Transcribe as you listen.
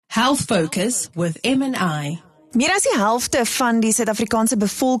Health Focus with M&I. Meer as die helfte van die Suid-Afrikaanse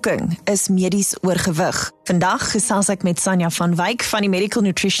bevolking is medies oorgewig. Vandag gesels ek met Sanja van Wyk van die Medical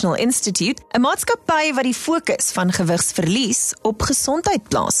Nutritional Institute, 'n maatskappy wat die fokus van gewigsverlies op gesondheid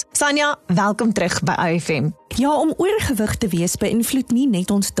plaas. Sanja, welkom terug by IFM. Ja, om oorgewig te wees beïnvloed nie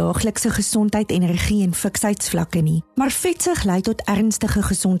net ons daaglikse gesondheid, energie en fiksheidsvlakke nie, maar vetsig lei tot ernstige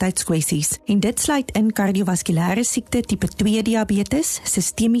gesondheidskwessies en dit sluit in kardiovaskulêre siekte, tipe 2 diabetes,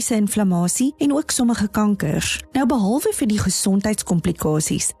 sistemiese inflammasie en ook sommige kankers. Nou behalwe vir die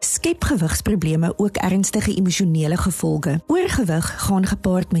gesondheidskomplikasies, skep gewigsprobleme ook ernstige emosionele gevolge. Oorgewig gaan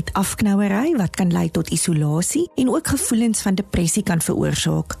gepaard met afknouery wat kan lei tot isolasie en ook gevoelens van depressie kan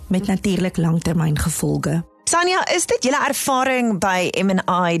veroorsaak, met natuurlik langtermyn gevolge. Sanja, is dit julle ervaring by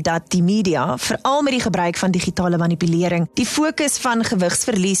M&I dat die media, veral met die gebruik van digitale manipulering, die fokus van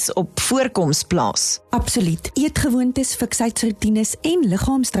gewigsverlies op voorkoms plaas? Absoluut. Eetgewoontes, fiksheidsroutines en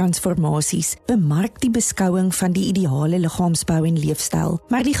liggaamstransformasies bemark die beskouing van die ideale liggaamsbou en leefstyl.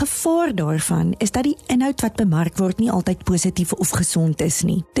 Maar die gevaar daarvan is dat die inhoud wat bemark word nie altyd positief of gesond is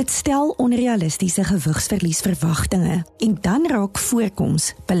nie. Dit stel onrealistiese gewigsverliesverwagtinge en dan raak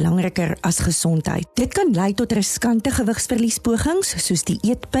voorkoms belangriker as gesondheid. Dit kan lei tot riskante gewigsverliespogings soos die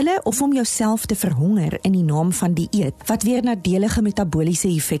eetpille of om jouself te verhonger in die naam van die eet, wat weer nadelige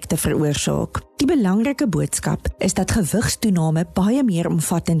metaboliese effekte veroorsaak. Die belangrike boodskap is dat gewigstoename baie meer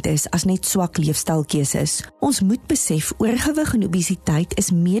omvattend is as net swak leefstylkeuses. Ons moet besef, oorgewig en obesiteit is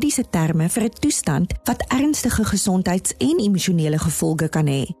mediese terme vir 'n toestand wat ernstige gesondheids- en emosionele gevolge kan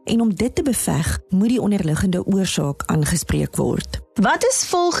hê. En om dit te beveg, moet die onderliggende oorsaak aangespreek word. Wat is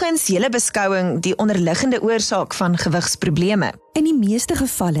volgens julle beskouing die onderliggende oorsaak van gewigsprobleme? In die meeste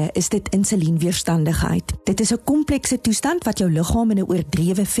gevalle is dit insulienweerstandigheid. Dit is 'n komplekse toestand wat jou liggaam in 'n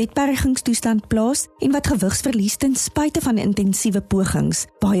oordrewe vetbergingstoestand plaas en wat gewigsverlies ten spyte van intensiewe pogings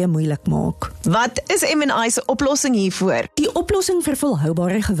baie moeilik maak. Wat is M&I se oplossing hiervoor? Die oplossing vir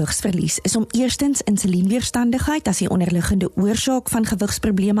volhoubare gewigsverlies is om eerstens insulienweerstandigheid as die onderliggende oorsaak van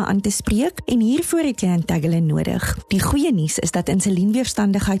gewigsprobleme aan te spreek en hiervoor het jy Antagelin nodig. Die goeie nuus is dat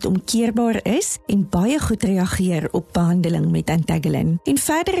insulienweerstandigheid omkeerbaar is en baie goed reageer op behandeling met Antagelin. En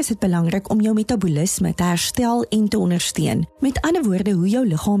verder is dit belangrik om jou metabolisme te herstel en te ondersteun. Met ander woorde, hoe jou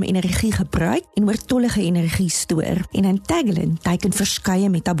liggaam energie gebruik en oortollige energie stoor. En Antagelin teiken verskeie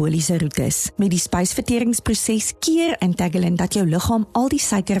metaboliese roetes. Met die spysverteringsproses keer Antagelin dat jou liggaam al die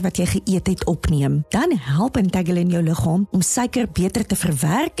suiker wat jy geëet het opneem. Dan help Antagelin jou liggaam om suiker beter te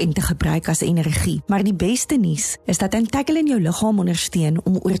verwerk en te gebruik as energie. Maar die beste nuus is dat Antagelin jou liggaam ondersteun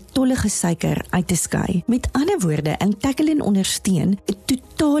om oortollige suiker uit te skei. Met ander woorde, Antagelin ondersteun 'n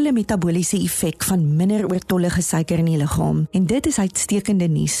totale metaboliese effek van minder oortollige suiker in die liggaam. En dit is uitstekende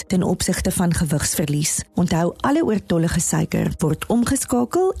nuus ten opsigte van gewigsverlies. Onthou, alle oortollige suiker word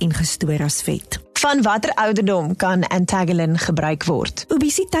omgeskakel en gestoor as vet. Van watter ouderdom kan Antagelin gebruik word?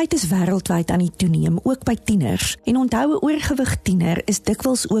 Obesiteit is wêreldwyd aan die toeneem, ook by tieners. En onthou, 'n oorgewig tiener is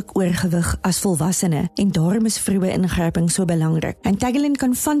dikwels ook oorgewig as volwassene en daarom is vroeë ingryping so belangrik. Antagelin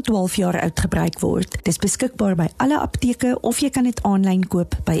kan van 12 jaar oud gebruik word. Dit is beskikbaar by alle apteke of jy kan dit aanlyn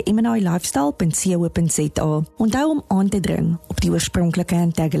koop by mnilifestyle.co.za. Onthou om aan te dring op die oorspronklike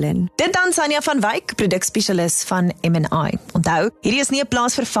Antagelin. Dit dan Sanja van Wyk, produkspesialis van M&I. Onthou, hierdie is nie 'n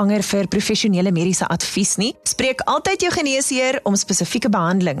plaasvervanger vir professionele mediese advies nie. Spreek altyd jou geneesheer om spesifieke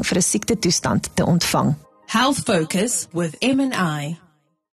behandeling vir 'n siektetoestand te ontvang. Health Focus with M&I.